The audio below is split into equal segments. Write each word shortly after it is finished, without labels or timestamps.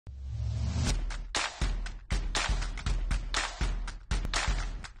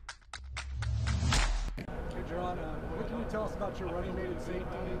Jahron. What can you tell us about your running mate at safety?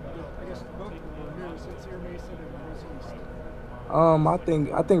 I guess both of them are new, Sincere Mason and Mason East.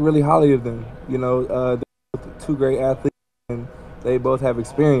 I think really highly of them. They're both two great athletes, and they both have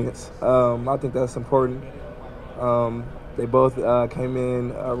experience. I think that's important. They both came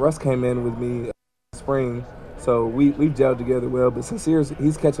in. Russ came in with me spring, so we've gelled together well. But Sincere's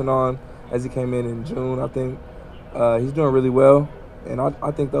he's catching on as he came in June. I think he's doing really well, and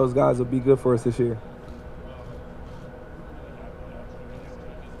I think those guys will be good for us this year.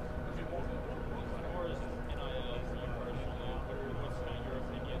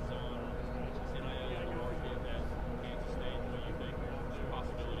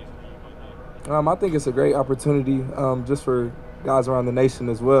 I think it's a great opportunity just for guys around the nation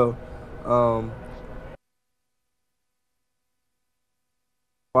as well. Um,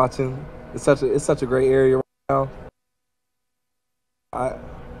 Watching, it's such a great area right now. I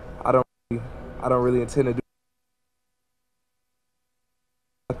I don't I don't really intend to do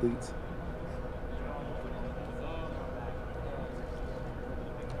athletes.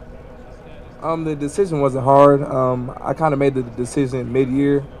 The decision wasn't hard. I kind of made the decision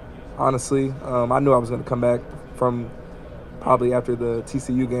mid-year. Honestly, I knew I was going to come back from probably after the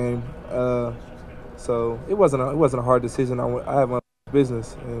TCU game. So it wasn't a hard decision. I have my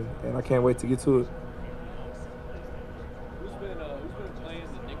business, and I can't wait to get to it. Who's been playing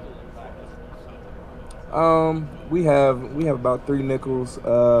the nickel in practice? We have about three nickels.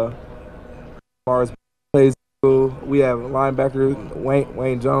 As far as plays nickel, we have linebacker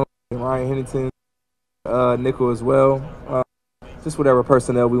Wayne Jones and Ryan Hennington nickel as well. Just whatever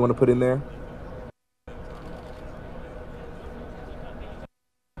personnel we want to put in there.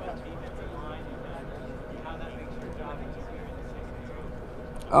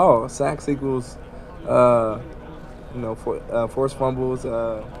 Oh, sacks equals, uh, forced fumbles,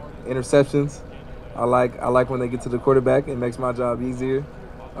 interceptions. I like when they get to the quarterback. It makes my job easier.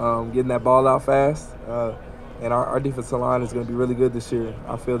 Getting that ball out fast, and our defensive line is going to be really good this year.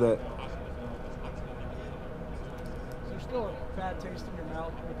 I feel that. Is there still a bad taste in your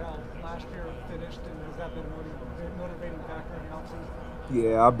mouth with how last year finished, and has that been a motivating factor in the offseason?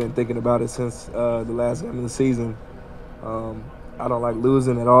 Yeah, I've been thinking about it since the last game of the season. Um, I don't like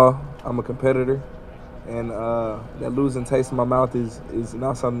losing at all. I'm a competitor, and that losing taste in my mouth is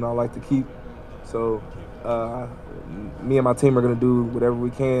not something I like to keep. So, uh, me and my team are going to do whatever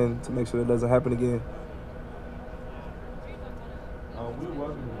we can to make sure that doesn't happen again. We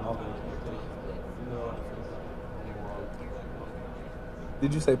welcome all the expectations.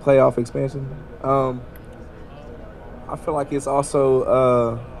 Did you say playoff expansion? I feel like it's also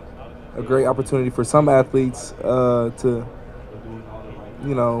a great opportunity for some athletes to,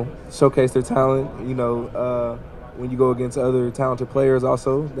 showcase their talent. When you go against other talented players,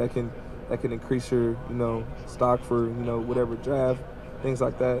 also that can increase your stock for whatever draft, things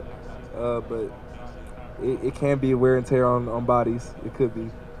like that. But it can be a wear and tear on bodies. It could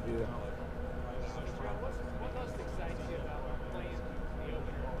be. Yeah.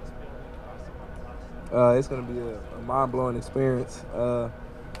 It's going to be a mind-blowing experience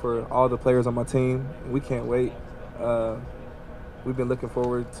for all the players on my team. We can't wait. Uh, we've been looking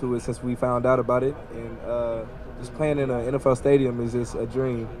forward to it since we found out about it, and just playing in an NFL stadium is just a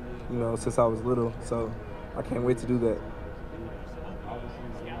dream, since I was little. So I can't wait to do that.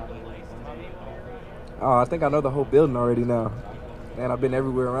 Oh, I think I know the whole building already now. Man, I've been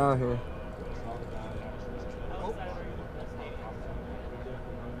everywhere around here.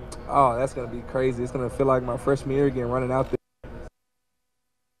 Oh, that's gonna be crazy. It's gonna feel like my freshman year again, running out there.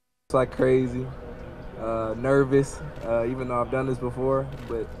 It's like crazy, nervous, even though I've done this before,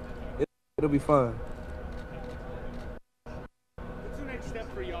 but it, it'll be fun. What's the next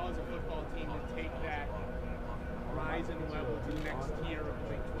step for y'all as a football team to take that rise in level to the next tier of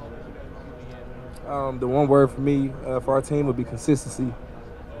Big 12 that you guys want to be in? The one word for me for our team would be consistency.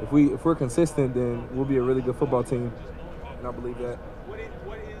 If we're consistent, then we'll be a really good football team, and I believe that. What is in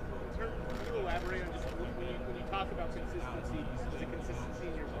terms? Can you elaborate on just when you talk about consistency? Is it consistency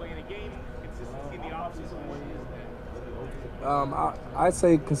in your playing a game? Consistency in the offseason? What is that? I'd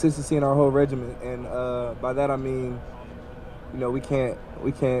say consistency in our whole regiment, and by that I mean, we can't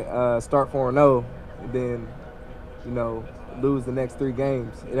start 4-0 and then lose the next three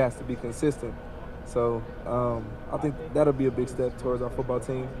games. It has to be consistent. So I think that'll be a big step towards our football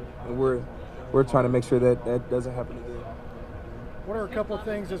team, and we're trying to make sure that that doesn't happen again. What are a couple of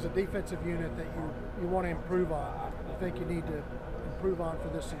things as a defensive unit that you want to improve on? You think you need to improve on for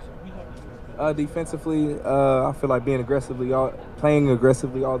this season? Defensively, I feel like playing aggressively all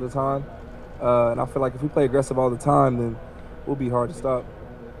the time, and I feel like if we play aggressive all the time, then we'll be hard to stop.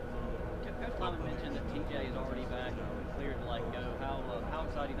 Coach Butler mentioned that TJ is already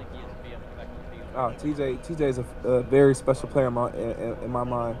Oh, TJ is a very special player in my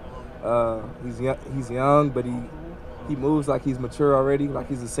mind. He's young, but he moves like he's mature already, like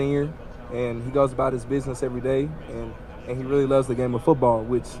he's a senior, and he goes about his business every day, and he really loves the game of football,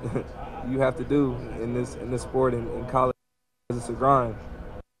 which you have to do in this sport in college. It's a grind.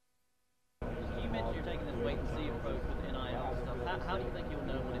 You mentioned you're taking this wait and see approach with NIL stuff. How do you think you'll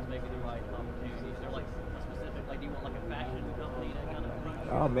know when it's maybe the right opportunity? Is there like a specific, like, do you want like a fashion company to kind of?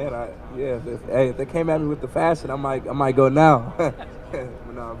 Oh man, if they came at me with the fashion, I might go now.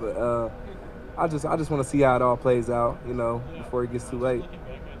 No, but I just want to see how it all plays out, before it gets too late.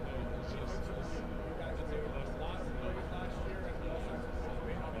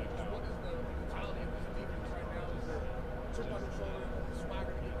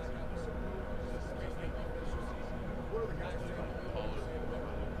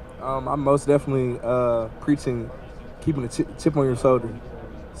 I'm most definitely preaching keeping a chip on your shoulder.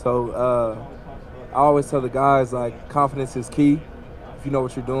 So I always tell the guys, like, confidence is key. If you know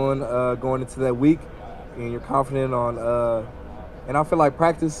what you're doing going into that week, and you're confident on, and I feel like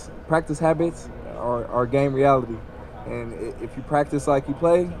practice habits are game reality. And if you practice like you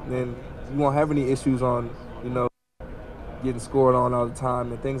play, then you won't have any issues on, getting scored on all the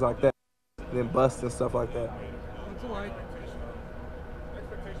time and things like that, and then busts and stuff like that. What's it like?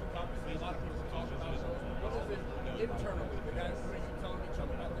 Expectations, obviously, a lot of people talk about it. What is it internally? The guys telling each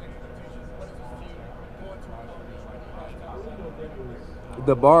other about the expectations. What is this team going to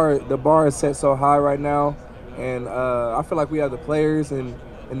accomplish? The bar is set so high right now, and I feel like we have the players and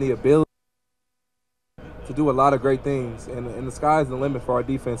the ability to do a lot of great things, and the sky's the limit for our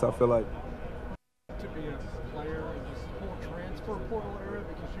defense, I feel like. To be a player in this whole transfer portal era,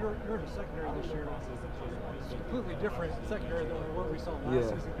 because you're in the secondary this year. It's completely different secondary than what we saw last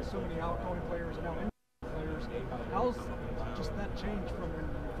season, because so many outgoing players and now in players. How's just that change from when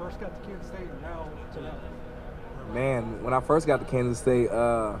you first got to Kansas State and now to now? Man, when I first got to Kansas State,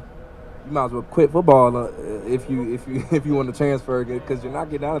 you might as well quit football if you want to transfer, because you're not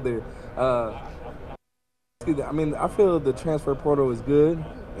getting out of there. I mean, I feel the transfer portal is good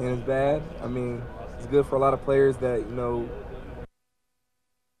and it's bad. I mean, it's good for a lot of players that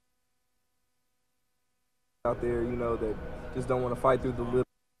out there, that just don't want to fight through the little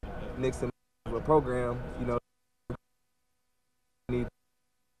nicks and of a program. Need.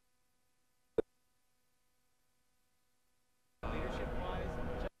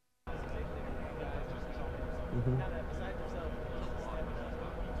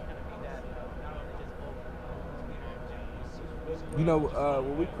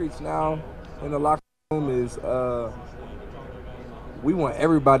 What we preach now in the locker room is we want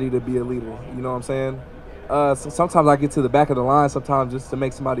everybody to be a leader. You know what I'm saying? So sometimes I get to the back of the line, sometimes just to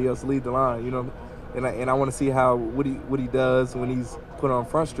make somebody else lead the line. And I want to see what he does when he's put on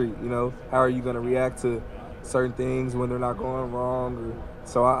Front Street. How are you going to react to certain things when they're not going wrong?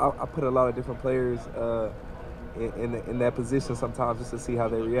 So I put a lot of different players in that position sometimes just to see how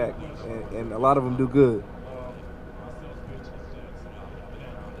they react, and a lot of them do good.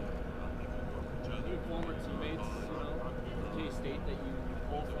 Former teammates, from K-State that you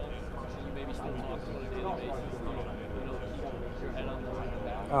pull from, and you maybe still talk to on a daily basis, keep your head on the right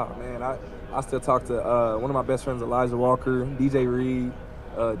back? Oh man, I still talk to one of my best friends, Elijah Walker, DJ Reed,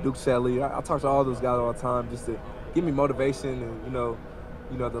 Duke Shelley. I talk to all those guys all the time just to give me motivation, and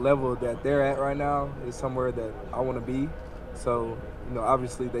the level that they're at right now is somewhere that I want to be. So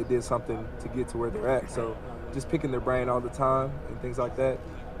obviously they did something to get to where they're at. So just picking their brain all the time and things like that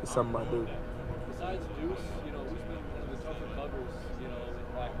is something I do. Besides Deuce, who's been one of the tougher covers, in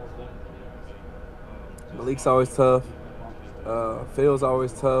Blackmore? Malik's always tough. Phil's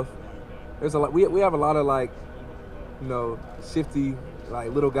always tough. There's a lot. We have a lot of shifty,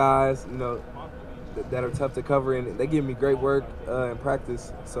 little guys, that are tough to cover, and they give me great work in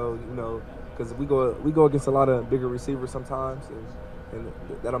practice. So because we go against a lot of bigger receivers sometimes, and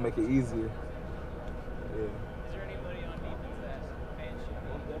that'll make it easier. Yeah. Is there anybody on defense that fans should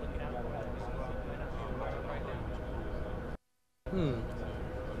be looking out for right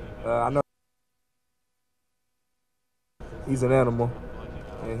now? I know he's an animal,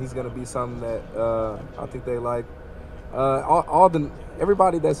 and he's gonna be something that I think they like.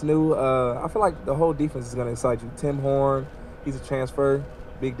 Everybody that's new, I feel like the whole defense is gonna excite you. Tim Horn, he's a transfer,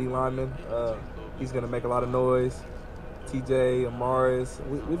 big D lineman. He's gonna make a lot of noise. TJ, Amaris,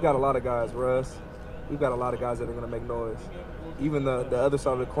 we've got a lot of guys. Russ, we've got a lot of guys that are gonna make noise. Even the other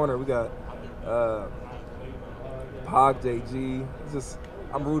side of the corner, we got Pog, JG.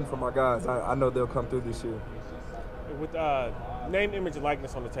 I'm rooting for my guys. I know they'll come through this year. With name, image, and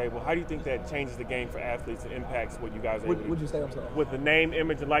likeness on the table, how do you think that changes the game for athletes and impacts what you guys are able to do? What'd you say? I'm sorry. With the name,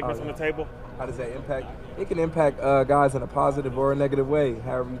 image, and likeness on the table, how does that impact? It can impact guys in a positive or a negative way,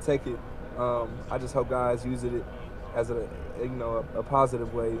 however you take it. I just hope guys use it as a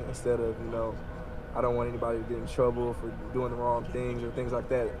positive way instead of, I don't want anybody to get in trouble for doing the wrong things or things like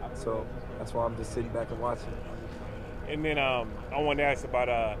that. So that's why I'm just sitting back and watching. And then I wanted to ask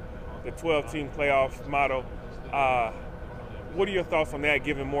about the 12-team playoff model. What are your thoughts on that,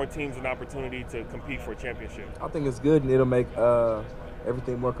 giving more teams an opportunity to compete for a championship? I think it's good, and it'll make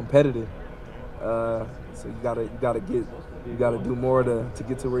everything more competitive. So you gotta do more to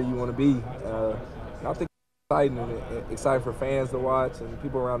get to where you want to be. And I think it's exciting and exciting for fans to watch and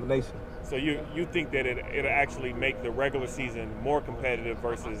people around the nation. So you think that it'll actually make the regular season more competitive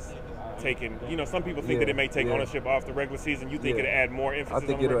versus taking, some people think that it may take ownership off the regular season. You think it'll add more emphasis? I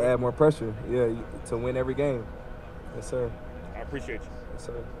think it'll add more pressure, to win every game. Yes, sir. I appreciate you. Yes,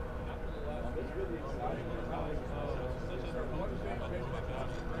 sir.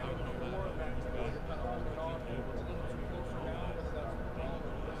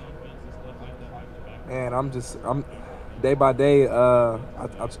 Man, I'm day by day.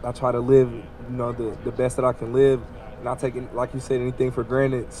 I try to live, the best that I can live, not taking, like you said, anything for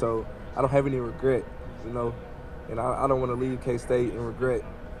granted. So I don't have any regret, and I don't want to leave K-State in regret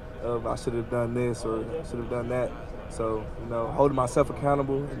of I should have done this or should have done that. So holding myself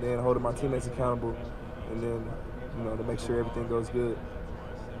accountable and then holding my teammates accountable, and then to make sure everything goes good.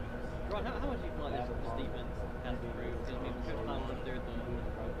 Ron, how much do you feel like this defense has improved? Because Coach Tom was up there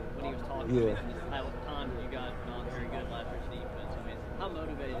when he was talking. How time you guys were not very good last year's defense. How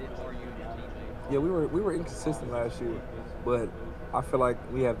motivated are you and your teammates? Yeah, we were inconsistent last year, but I feel like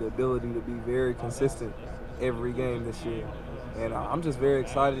we have the ability to be very consistent every game this year, and I'm just very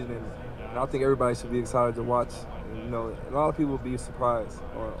excited, and I think everybody should be excited to watch. And, a lot of people will be surprised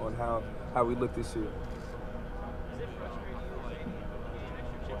on how we look this year.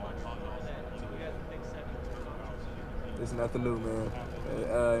 It's nothing new, man.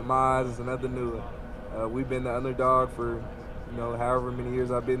 In my eyes, it's nothing new. We've been the underdog for, however many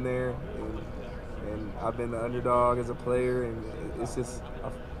years I've been there, and I've been the underdog as a player, and it's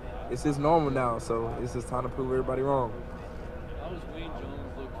just normal now. So it's just time to prove everybody wrong. How does Wayne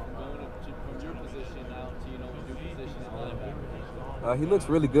Jones look going from your position out to a new position at linebacker? He looks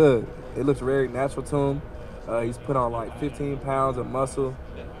really good. It looks very natural to him. He's put on like 15 pounds of muscle.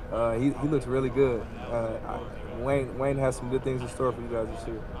 He looks really good. Wayne has some good things in store for you guys this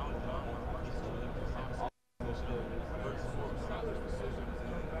year.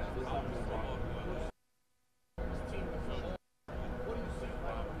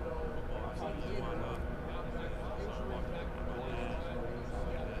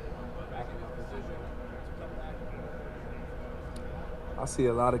 I see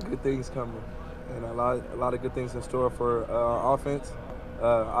a lot of good things coming, and a lot of good things in store for our offense.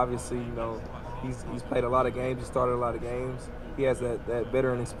 Obviously, he's played a lot of games. He started a lot of games. He has that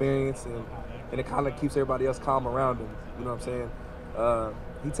veteran experience, and it kind of keeps everybody else calm around him. You know what I'm saying?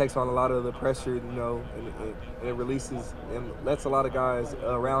 He takes on a lot of the pressure, and it releases and lets a lot of guys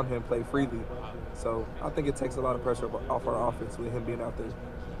around him play freely. So I think it takes a lot of pressure off our offense with him being out there.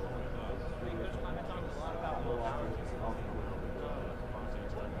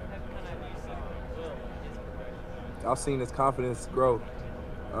 I've seen his confidence grow.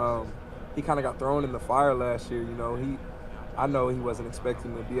 He kind of got thrown in the fire last year. I know he wasn't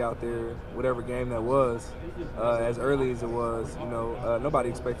expecting to be out there, whatever game that was, as early as it was. Nobody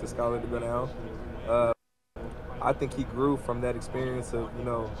expected Skylar to go down. I think he grew from that experience of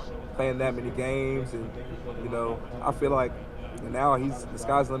playing that many games, and I feel like now the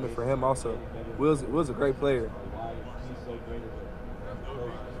sky's the limit for him. Also, Will's a great player.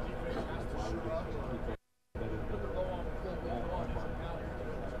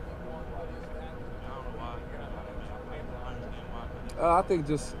 I think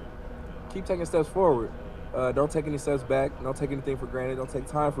just keep taking steps forward. Don't take any steps back. Don't take anything for granted. Don't take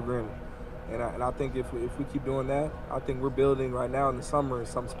time for granted. And I think if we keep doing that, I think we're building right now in the summer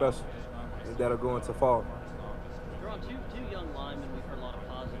something special that'll go into fall. You're on two young linemen we've heard a lot of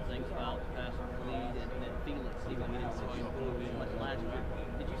positive things about, Pastor Khalid and Felix, even we didn't see much last year.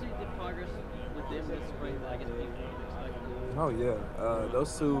 Did you see the progress with them this spring that I guess people were expecting? Oh, yeah.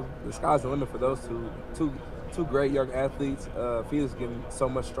 Those two, the sky's the limit for those two great young athletes. Felix getting so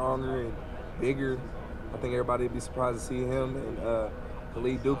much stronger and bigger. I think everybody would be surprised to see him. And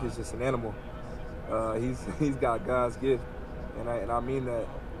Khalid Duke is just an animal. He's got God's gift, and I mean that.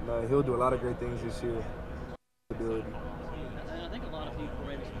 He'll do a lot of great things this year. And I think a lot of people were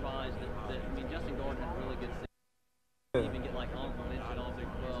maybe surprised that Justin Gordon had a really good season. Even get like honorable mention all Big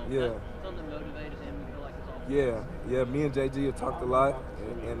 12. Yeah. Something motivated him. You feel like it's all. Yeah. Me and JG have talked a lot,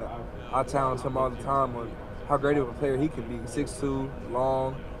 and I challenge him all the time on how great of a player he can be. 6'2",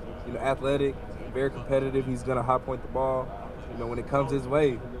 long, athletic, very competitive. He's gonna high point the ball, when it comes his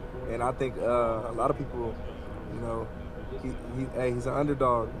way. And I think a lot of people, he's an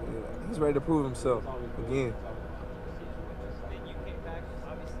underdog. He's ready to prove himself again. And you came back,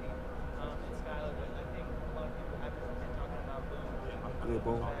 obviously, in Skylar, but I think a lot of people have been talking about Boone. Yeah,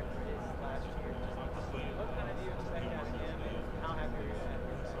 Boone. Back for his last year. What kind of do you expect out of him, and how happy are you to have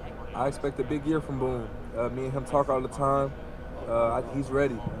him? I expect a big year from Boone. Me and him talk all the time. He's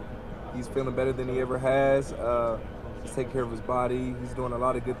ready. He's feeling better than he ever has. He's taking care of his body. He's doing a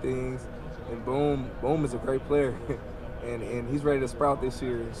lot of good things. And Boone is a great player. and he's ready to sprout this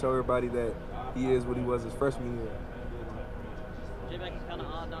year and show everybody that he is what he was his freshman year. J-Mac, it's kind of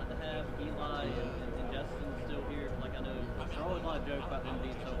odd not to have Eli and Justin still here. Like, I know there are always a lot of jokes about them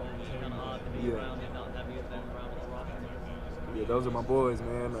being so old. It's kind of odd to be around and not have you them around with the roster. Yeah, those are my boys,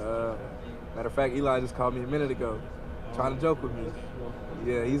 man. Matter of fact, Eli just called me a minute ago, trying to joke with me.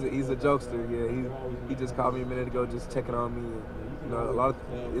 Yeah, he's a jokester. Yeah, he just called me a minute ago, just checking on me. And, a lot of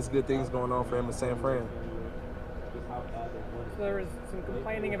it's good things going on for him in San Fran. So there was some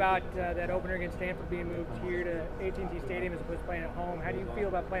complaining about that opener against Stanford being moved here to AT&T Stadium as opposed to playing at home. How do you feel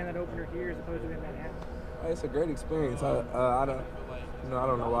about playing that opener here as opposed to in Manhattan? It's a great experience. I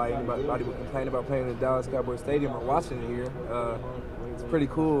don't know why anybody would complain about playing in Dallas Cowboys Stadium or watching it here. It's pretty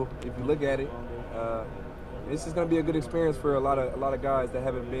cool if you look at it. It's just gonna be a good experience for a lot of guys that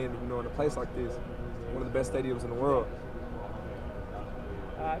haven't been, in a place like this, one of the best stadiums in the world.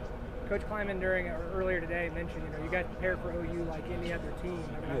 Coach Kleiman earlier today mentioned, you guys prepare for OU like any other team.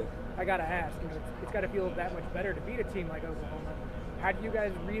 I gotta ask, it's got to feel that much better to beat a team like Oklahoma. How do you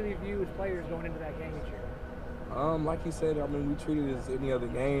guys really view as players going into that game each year? Like you said, we treat it as any other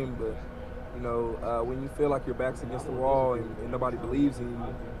game, but when you feel like your back's against the wall and nobody believes in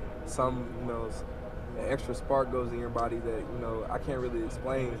you, an extra spark goes in your body that I can't really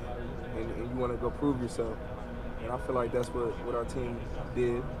explain, and you want to go prove yourself. And I feel like that's what our team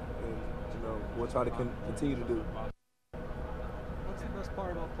did, and we'll try to continue to do. What's the best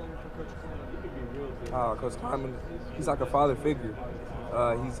part about playing for Coach Kleiman? Coach Kleiman, he's like a father figure.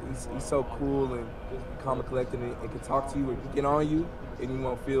 He's so cool and calm and collected, and can talk to you and get on you, and you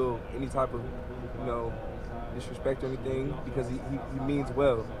won't feel any type of disrespect or anything, because he means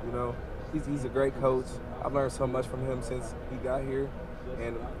well. He's a great coach. I've learned so much from him since he got here,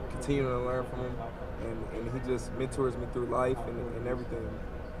 and continuing to learn from him. And he just mentors me through life and everything.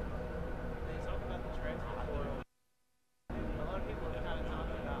 They talk about the transfer portal. A lot of people are kind of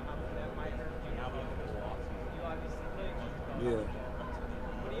talking about how that might hurt you. You obviously played. Yeah.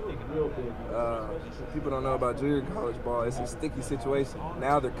 What do you think about that? People don't know about junior college ball. It's a sticky situation.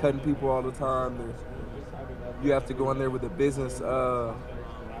 Now they're cutting people all the time. You have to go in there with a business-like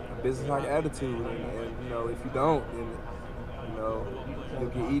attitude, and if you don't, then you'll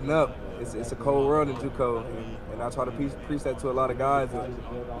get eaten up. It's a cold world in JUCO, and I try to preach that to a lot of guys that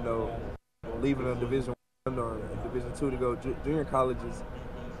leaving a Division I or a Division II to go junior college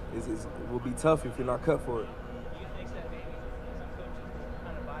will be tough if you're not cut for it. Do you think that maybe some coaches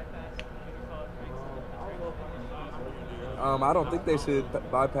kind of bypass junior college? I don't think they should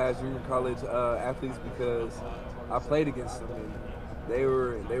bypass junior college athletes, because I played against them, and they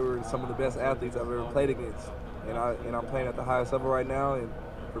were some of the best athletes I've ever played against, and I'm playing at the highest level right now, and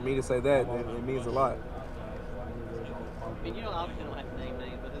for me to say that, it means a lot. I mean, obviously don't have to name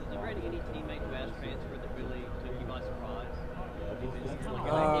names, but is there any teammate who has transferred that really took you by surprise? I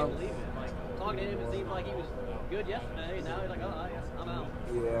can't believe it. Like, talking to him, it seemed like he was good yesterday, and now he's like, oh, I'm out.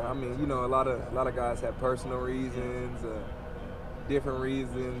 Yeah, a lot of guys have personal reasons, different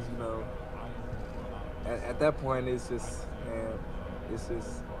reasons. At that point, it's just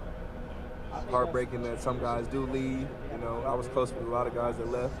heartbreaking that some guys do leave. I was close with a lot of guys that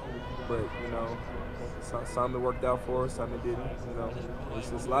left, but some it worked out for us, some it didn't. It's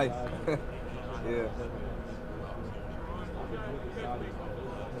just life. Yeah.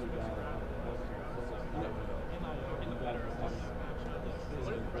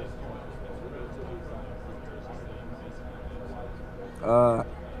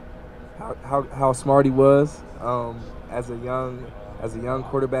 How smart he was as a young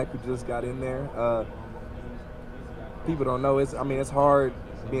quarterback who just got in there. People don't know. It's hard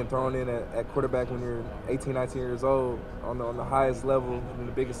being thrown in at quarterback when you're 18, 19 years old on the highest level in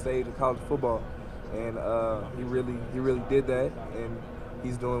the biggest stage of college football. And he really did that, and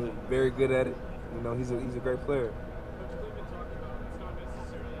he's doing very good at it. He's a great player.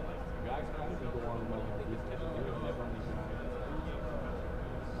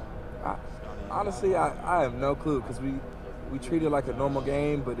 Honestly, I have no clue because we treat it like a normal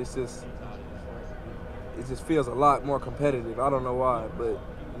game, but it just feels a lot more competitive. I don't know why, but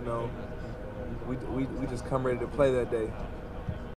you know, we just come ready to play that day.